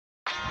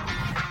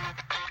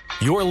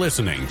You're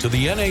listening to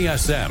the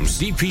NASM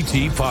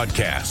CPT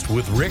podcast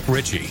with Rick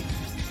Ritchie,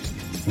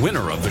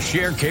 winner of the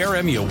Sharecare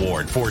Emmy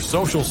Award for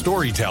Social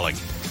Storytelling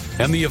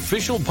and the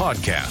official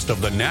podcast of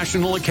the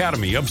National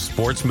Academy of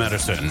Sports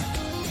Medicine.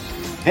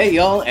 Hey,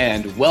 y'all,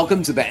 and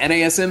welcome to the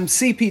NASM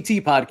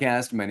CPT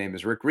podcast. My name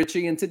is Rick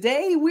Ritchie, and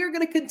today we're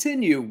going to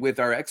continue with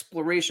our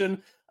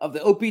exploration of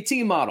the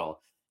OPT model.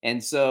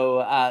 And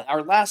so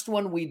our last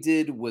one we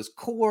did was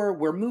core.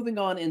 We're moving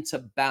on into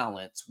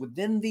balance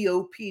within the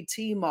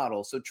OPT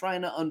model. So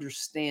trying to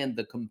understand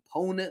the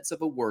components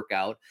of a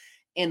workout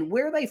and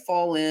where they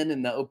fall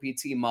in the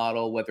OPT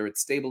model, whether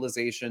it's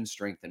stabilization,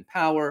 strength, and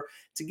power,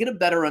 to get a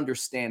better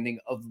understanding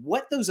of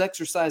what those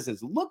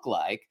exercises look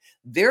like,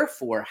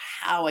 therefore,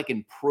 how I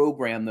can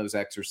program those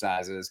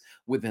exercises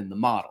within the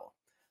model.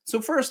 So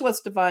first,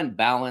 let's define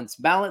balance.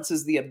 Balance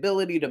is the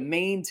ability to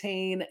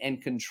maintain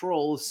and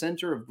control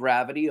center of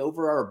gravity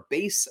over our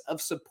base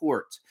of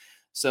support.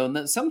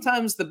 So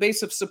sometimes the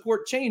base of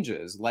support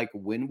changes, like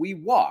when we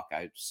walk,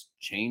 I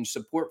change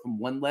support from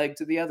one leg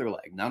to the other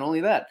leg. Not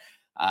only that,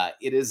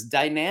 it is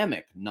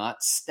dynamic,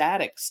 not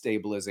static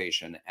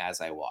stabilization as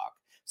I walk.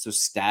 So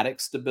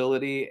static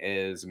stability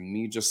is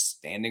me just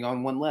standing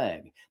on one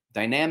leg.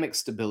 Dynamic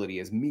stability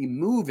is me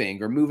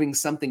moving or moving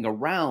something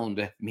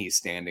around me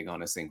standing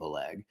on a single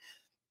leg.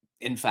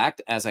 In fact,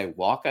 as I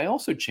walk, I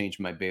also change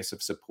my base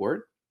of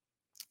support,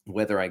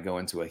 whether I go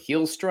into a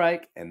heel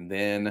strike and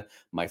then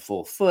my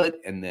full foot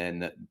and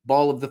then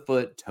ball of the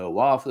foot, toe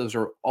off. Those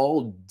are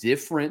all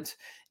different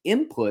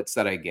inputs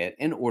that I get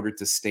in order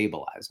to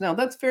stabilize. Now,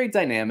 that's very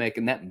dynamic,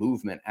 and that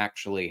movement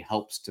actually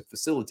helps to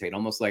facilitate,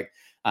 almost like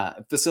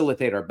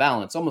facilitate our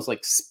balance, almost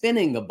like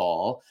spinning a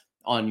ball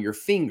on your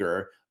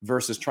finger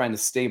versus trying to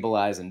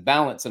stabilize and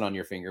balance it on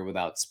your finger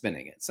without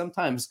spinning it.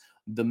 Sometimes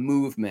the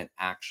movement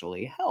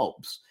actually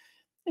helps.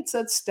 It's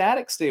that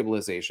static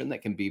stabilization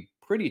that can be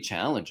pretty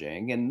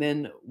challenging. And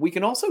then we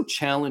can also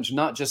challenge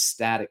not just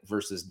static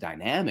versus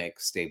dynamic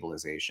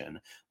stabilization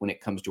when it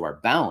comes to our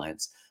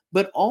balance,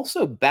 but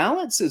also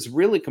balance is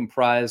really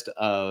comprised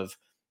of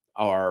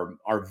our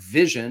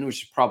vision,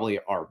 which is probably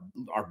our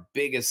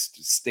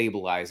biggest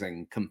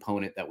stabilizing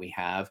component that we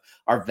have,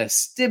 our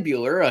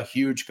vestibular, a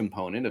huge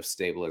component of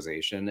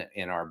stabilization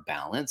in our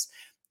balance,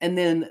 and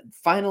then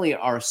finally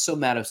our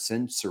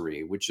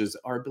somatosensory, which is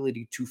our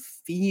ability to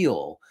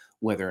feel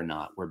whether or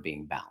not we're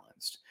being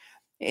balanced.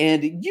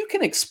 And you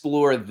can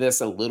explore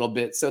this a little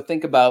bit. So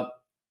think about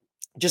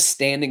just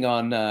standing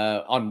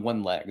on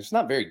one leg. It's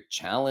not very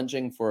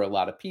challenging for a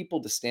lot of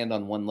people to stand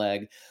on one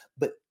leg,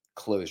 but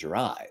close your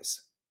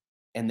eyes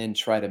and then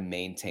try to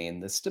maintain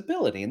the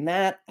stability. And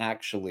that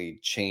actually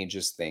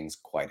changes things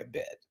quite a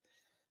bit.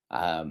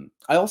 I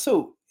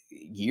also,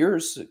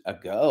 years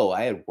ago,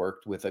 I had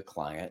worked with a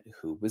client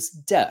who was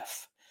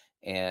deaf,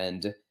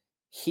 and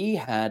he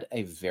had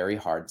a very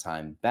hard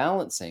time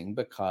balancing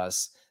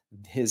because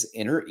his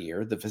inner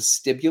ear, the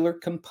vestibular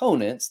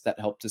components that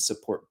help to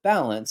support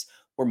balance,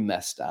 were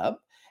messed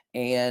up.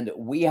 And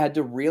we had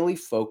to really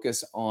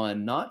focus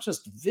on not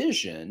just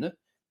vision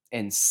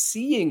and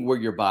seeing where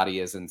your body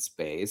is in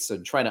space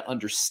and trying to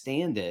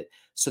understand it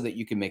so that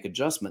you can make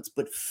adjustments,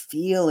 but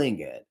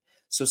feeling it.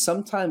 So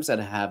sometimes I'd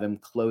have him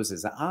close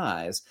his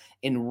eyes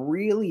and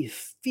really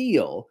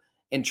feel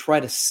and try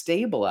to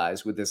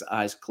stabilize with his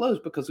eyes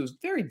closed because it was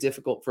very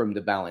difficult for him to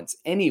balance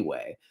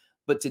anyway.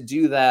 But to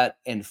do that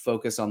and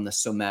focus on the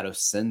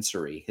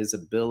somatosensory, his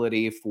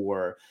ability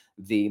for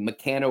the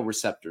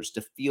mechanoreceptors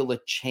to feel a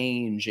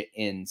change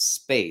in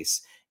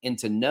space and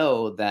to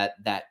know that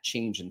that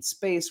change in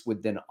space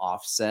would then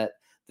offset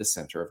the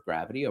center of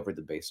gravity over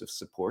the base of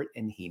support,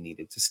 and he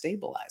needed to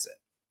stabilize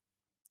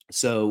it.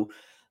 So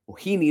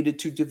he needed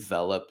to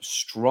develop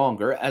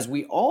stronger, as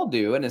we all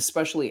do, and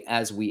especially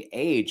as we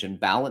age and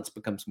balance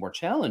becomes more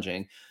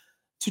challenging,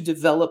 to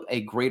develop a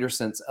greater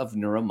sense of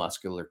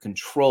neuromuscular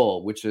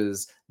control, which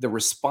is the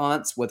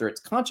response, whether it's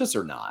conscious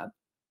or not,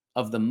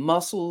 of the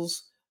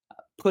muscles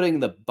putting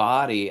the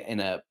body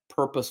in a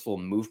purposeful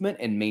movement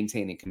and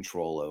maintaining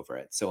control over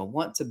it. So I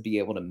want to be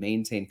able to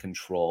maintain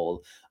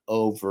control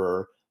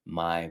over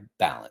my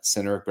balance,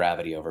 center of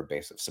gravity over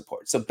base of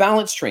support. So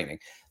balance training.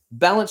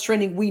 Balance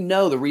training, we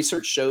know the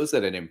research shows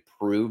that it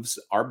improves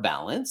our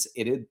balance,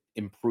 it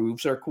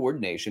improves our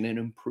coordination, it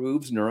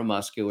improves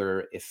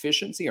neuromuscular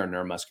efficiency, our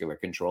neuromuscular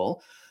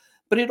control,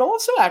 but it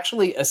also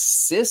actually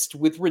assists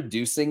with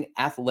reducing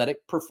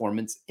athletic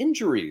performance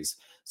injuries.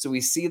 So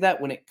we see that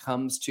when it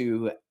comes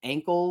to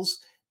ankles,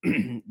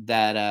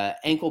 that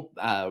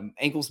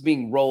ankles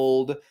being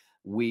rolled,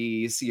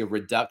 we see a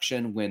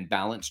reduction when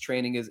balance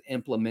training is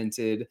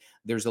implemented.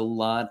 There's a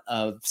lot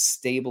of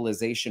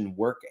stabilization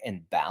work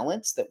and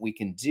balance that we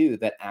can do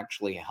that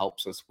actually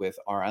helps us with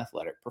our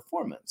athletic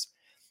performance.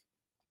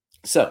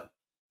 So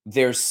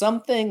there's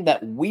something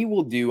that we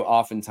will do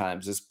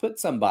oftentimes is put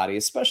somebody,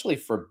 especially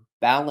for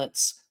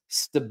balance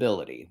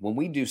stability, when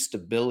we do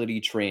stability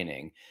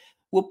training,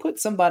 we'll put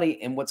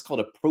somebody in what's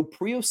called a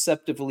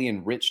proprioceptively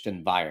enriched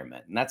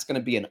environment. And that's going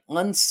to be an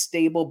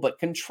unstable but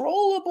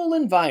controllable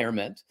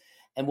environment.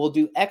 And we'll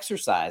do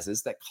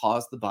exercises that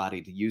cause the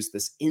body to use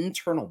this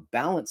internal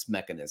balance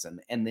mechanism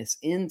and this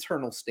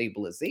internal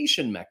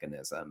stabilization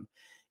mechanism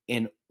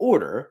in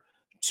order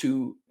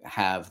to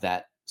have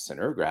that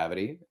center of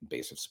gravity,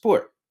 base of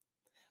support.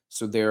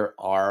 So there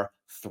are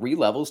 3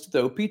 levels to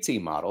the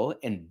OPT model,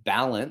 and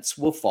balance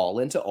will fall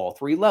into all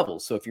 3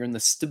 levels. So if you're in the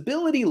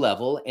stability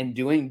level and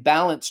doing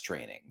balance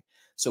training,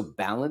 so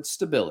balance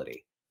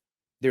stability,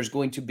 there's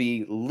going to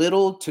be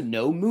little to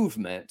no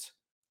movement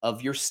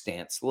of your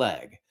stance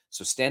leg.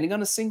 So standing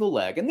on a single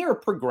leg, and there are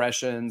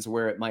progressions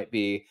where it might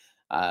be,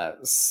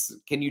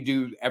 can you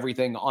do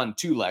everything on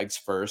 2 legs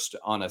first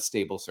on a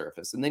stable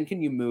surface? And then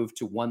can you move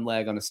to 1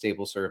 leg on a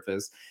stable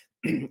surface?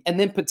 And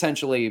then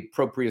potentially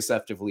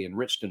proprioceptively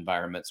enriched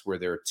environments where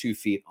there are 2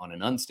 feet on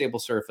an unstable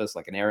surface,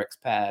 like an Eric's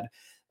pad,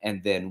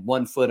 and then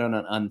 1 foot on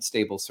an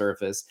unstable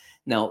surface.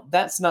 Now,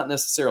 that's not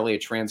necessarily a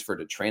transfer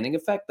to training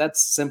effect.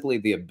 That's simply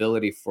the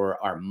ability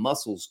for our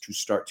muscles to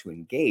start to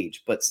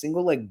engage. But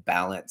single leg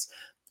balance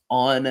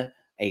on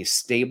a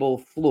stable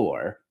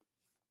floor,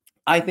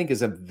 I think,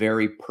 is a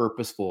very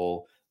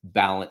purposeful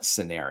balance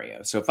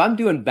scenario. So if I'm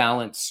doing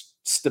balance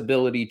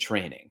stability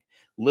training,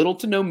 little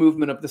to no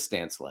movement of the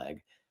stance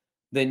leg,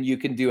 then you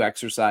can do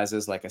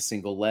exercises like a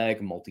single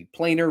leg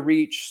multiplanar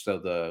reach.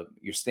 So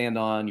you stand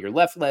on your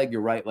left leg,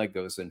 your right leg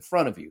goes in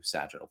front of you,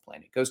 sagittal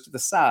plane. It goes to the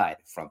side,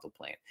 frontal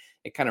plane.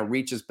 It kind of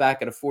reaches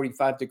back at a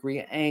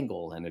 45-degree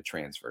angle in a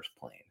transverse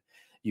plane.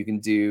 You can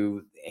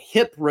do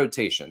hip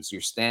rotations.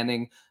 You're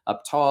standing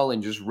up tall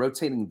and just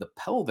rotating the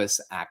pelvis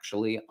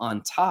actually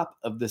on top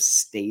of the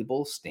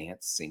stable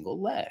stance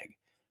single leg.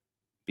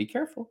 Be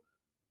careful.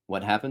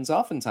 What happens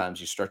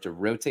oftentimes, you start to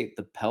rotate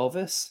the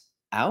pelvis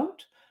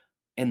out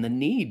and the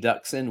knee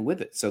ducks in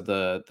with it. So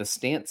the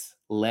stance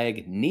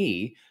leg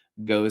knee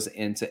goes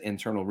into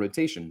internal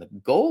rotation. The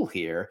goal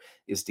here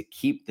is to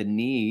keep the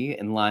knee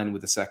in line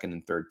with the second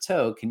and third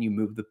toe. Can you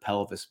move the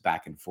pelvis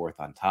back and forth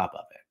on top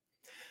of it?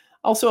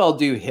 Also, I'll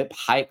do hip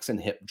hikes and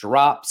hip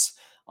drops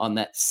on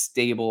that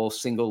stable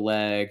single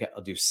leg.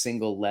 I'll do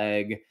single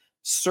leg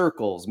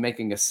circles,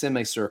 making a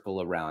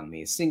semicircle around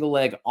me. Single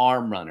leg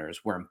arm runners,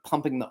 where I'm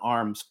pumping the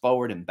arms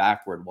forward and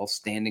backward while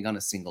standing on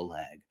a single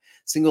leg.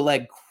 Single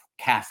leg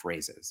calf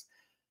raises.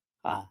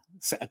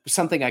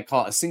 Something I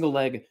call a single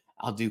leg,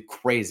 I'll do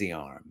crazy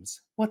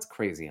arms. What's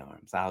crazy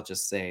arms? I'll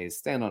just say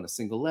stand on a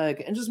single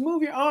leg and just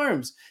move your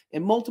arms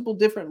in multiple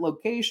different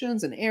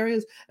locations and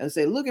areas and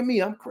say, look at me,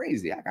 I'm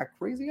crazy. I got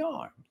crazy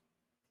arms.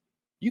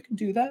 You can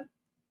do that.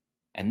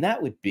 And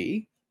that would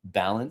be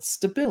balance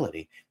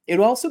stability. It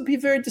would also be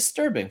very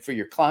disturbing for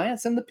your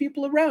clients and the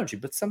people around you,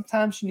 but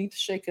sometimes you need to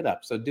shake it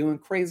up. So doing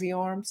crazy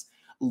arms,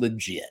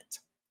 legit.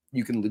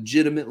 You can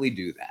legitimately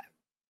do that.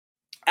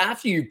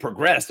 After you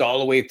progressed all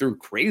the way through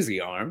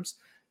crazy arms,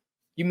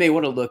 you may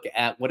want to look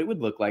at what it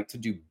would look like to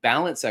do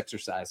balance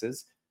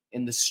exercises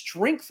in the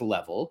strength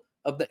level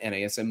of the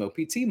NASM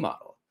OPT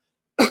model.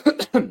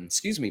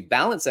 Excuse me,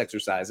 balance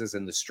exercises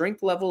in the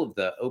strength level of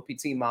the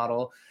OPT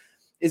model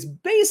is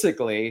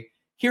basically,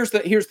 here's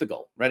the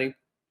goal. Ready?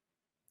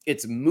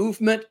 It's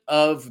movement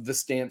of the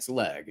stance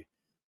leg.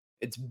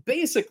 It's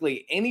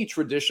basically any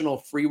traditional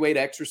free weight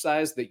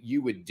exercise that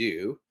you would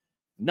do,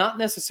 not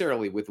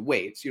necessarily with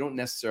weights. You don't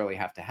necessarily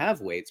have to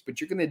have weights, but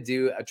you're going to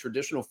do a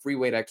traditional free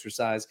weight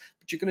exercise,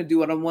 but you're going to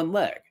do it on 1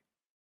 leg.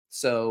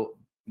 So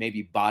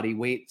maybe body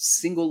weight,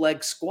 single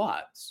leg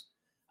squats,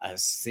 a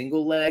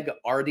single leg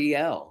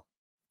RDL,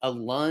 a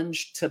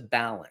lunge to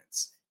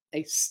balance,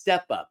 a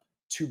step up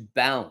to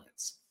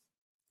balance.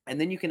 And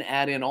then you can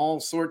add in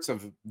all sorts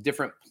of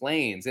different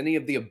planes. Any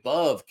of the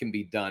above can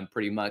be done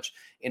pretty much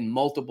in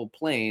multiple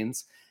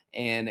planes.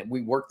 And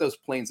we work those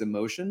planes in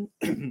motion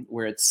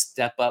where it's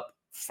step up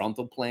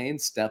frontal plane,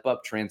 step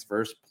up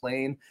transverse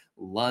plane,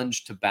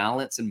 lunge to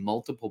balance in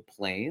multiple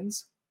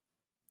planes.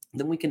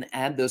 Then we can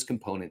add those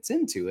components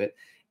into it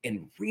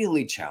and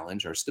really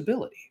challenge our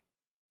stability.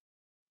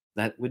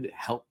 That would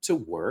help to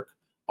work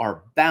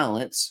our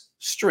balance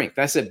strength.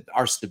 I said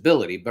our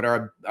stability, but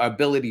our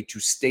ability to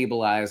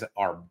stabilize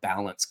our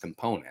balance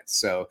components.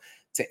 So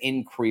to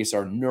increase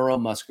our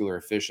neuromuscular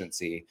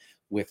efficiency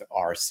with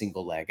our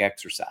single leg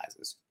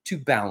exercises, to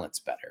balance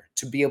better,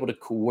 to be able to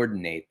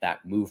coordinate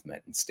that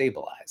movement and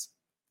stabilize.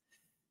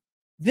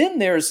 Then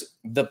there's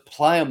the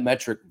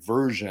plyometric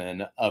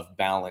version of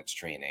balance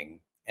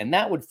training, and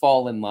that would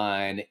fall in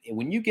line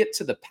when you get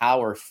to the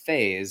power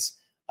phase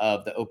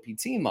of the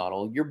OPT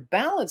model. Your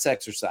balance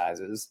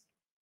exercises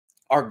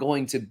are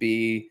going to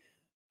be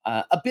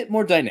a bit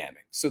more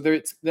dynamic. So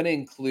it's going to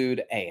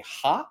include a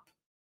hop,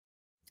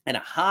 and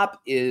a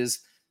hop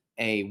is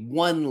a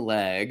 1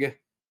 leg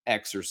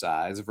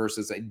exercise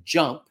versus a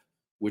jump,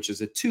 which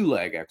is a 2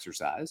 leg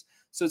exercise.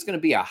 So it's going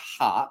to be a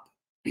hop,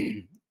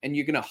 and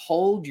you're going to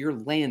hold your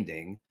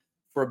landing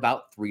for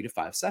about 3 to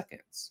 5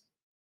 seconds.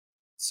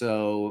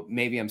 So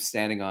maybe I'm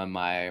standing on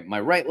my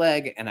right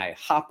leg and I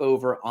hop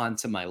over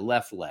onto my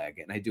left leg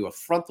and I do a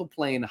frontal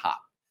plane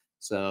hop.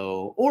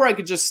 So, or I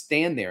could just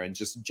stand there and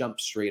just jump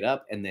straight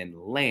up and then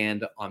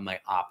land on my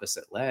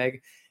opposite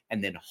leg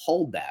and then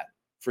hold that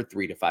for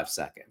 3 to 5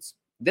 seconds.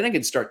 Then I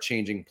can start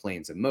changing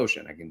planes of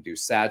motion. I can do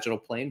sagittal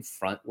plane,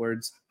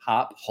 frontwards,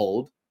 hop,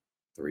 hold,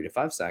 3 to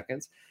 5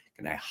 seconds.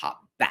 Can I hop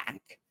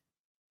back?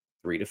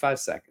 3 to 5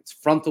 seconds.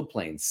 Frontal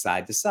plane,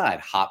 side to side,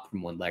 hop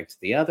from one leg to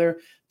the other,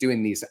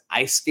 doing these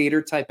ice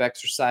skater type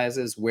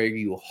exercises where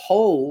you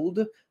hold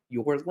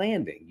your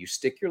landing. You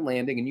stick your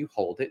landing and you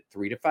hold it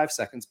 3 to 5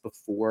 seconds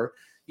before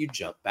you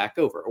jump back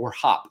over or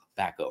hop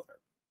back over.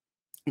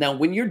 Now,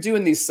 when you're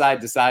doing these side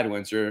to side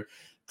ones, your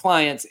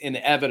clients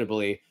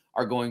inevitably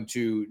are going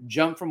to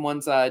jump from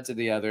one side to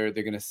the other.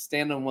 They're going to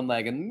stand on one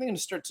leg and they're going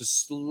to start to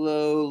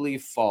slowly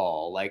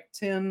fall, like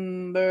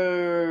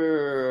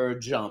timber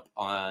jump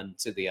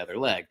onto the other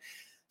leg.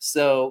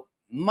 So,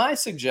 my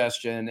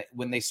suggestion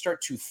when they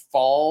start to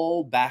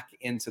fall back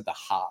into the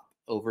hop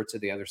over to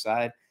the other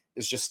side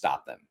is just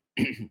stop them.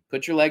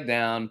 Put your leg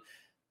down,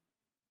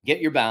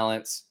 get your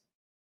balance,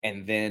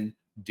 and then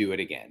do it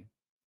again.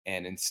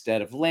 And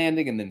instead of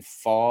landing and then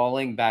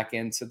falling back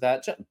into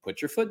that jump,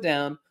 put your foot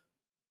down,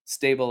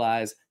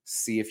 stabilize,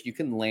 see if you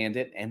can land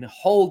it and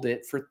hold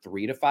it for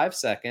 3 to 5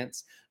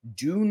 seconds.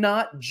 Do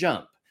not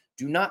jump.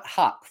 Do not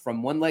hop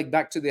from one leg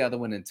back to the other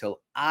one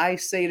until I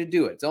say to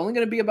do it. It's only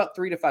going to be about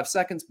 3 to 5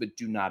 seconds, but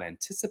do not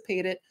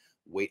anticipate it.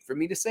 Wait for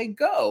me to say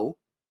go,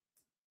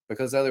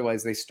 because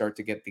otherwise they start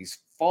to get these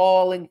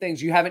falling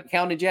things. You haven't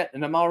counted yet,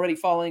 and I'm already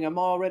falling.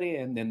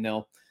 And then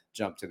they'll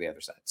jump to the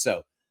other side.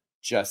 So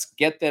just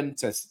get them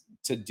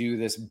to do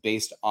this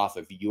based off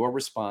of your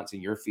response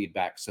and your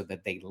feedback so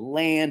that they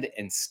land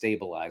and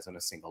stabilize on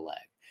a single leg.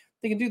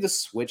 They can do the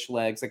switch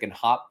legs. They can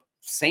hop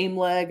same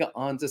leg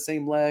onto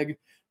same leg,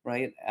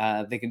 right?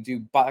 They can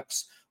do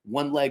box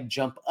one leg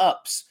jump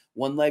ups,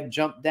 one leg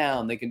jump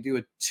down. They can do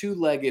a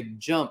two-legged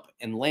jump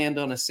and land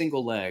on a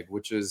single leg,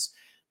 which is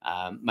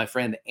my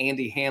friend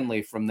Andy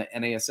Hanley from the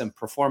NASM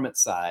performance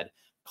side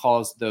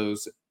calls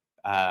those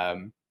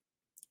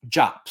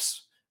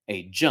jops.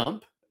 A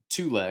jump,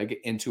 two leg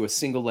into a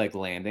single leg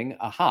landing,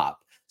 a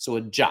hop. So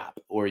a jop,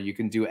 or you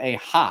can do a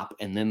hop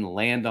and then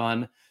land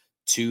on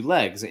two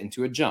legs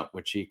into a jump,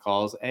 which he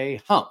calls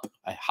a hump.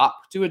 A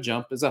hop to a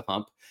jump is a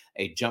hump.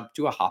 A jump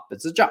to a hop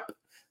is a jump.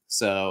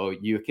 So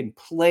you can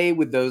play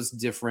with those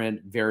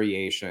different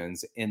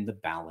variations in the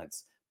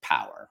balance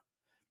power.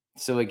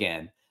 So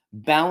again,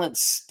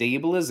 balance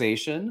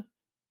stabilization,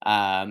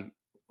 or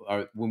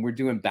when we're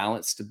doing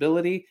balance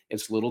stability,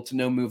 it's little to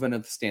no movement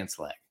of the stance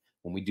leg.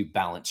 When we do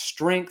balance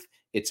strength,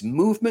 it's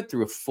movement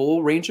through a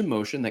full range of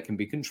motion that can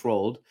be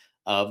controlled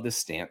of the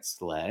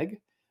stance leg.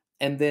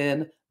 And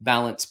then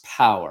balance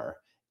power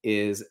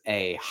is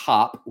a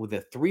hop with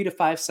a 3 to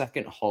 5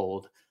 second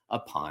hold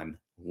upon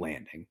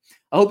landing.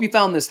 I hope you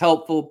found this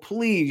helpful.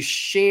 Please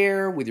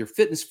share with your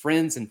fitness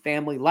friends and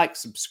family, like,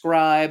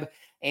 subscribe.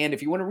 And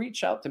if you want to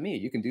reach out to me,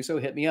 you can do so.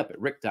 Hit me up at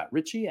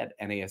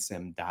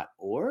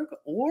rick.ritchie@nasm.org,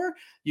 or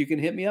you can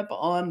hit me up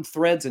on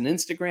Threads and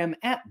Instagram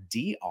at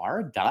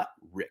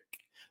dr.rick.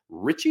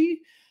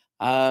 Ritchie,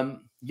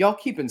 y'all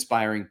keep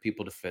inspiring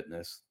people to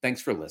fitness.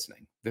 Thanks for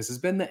listening. This has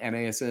been the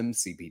NASM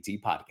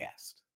CPT podcast.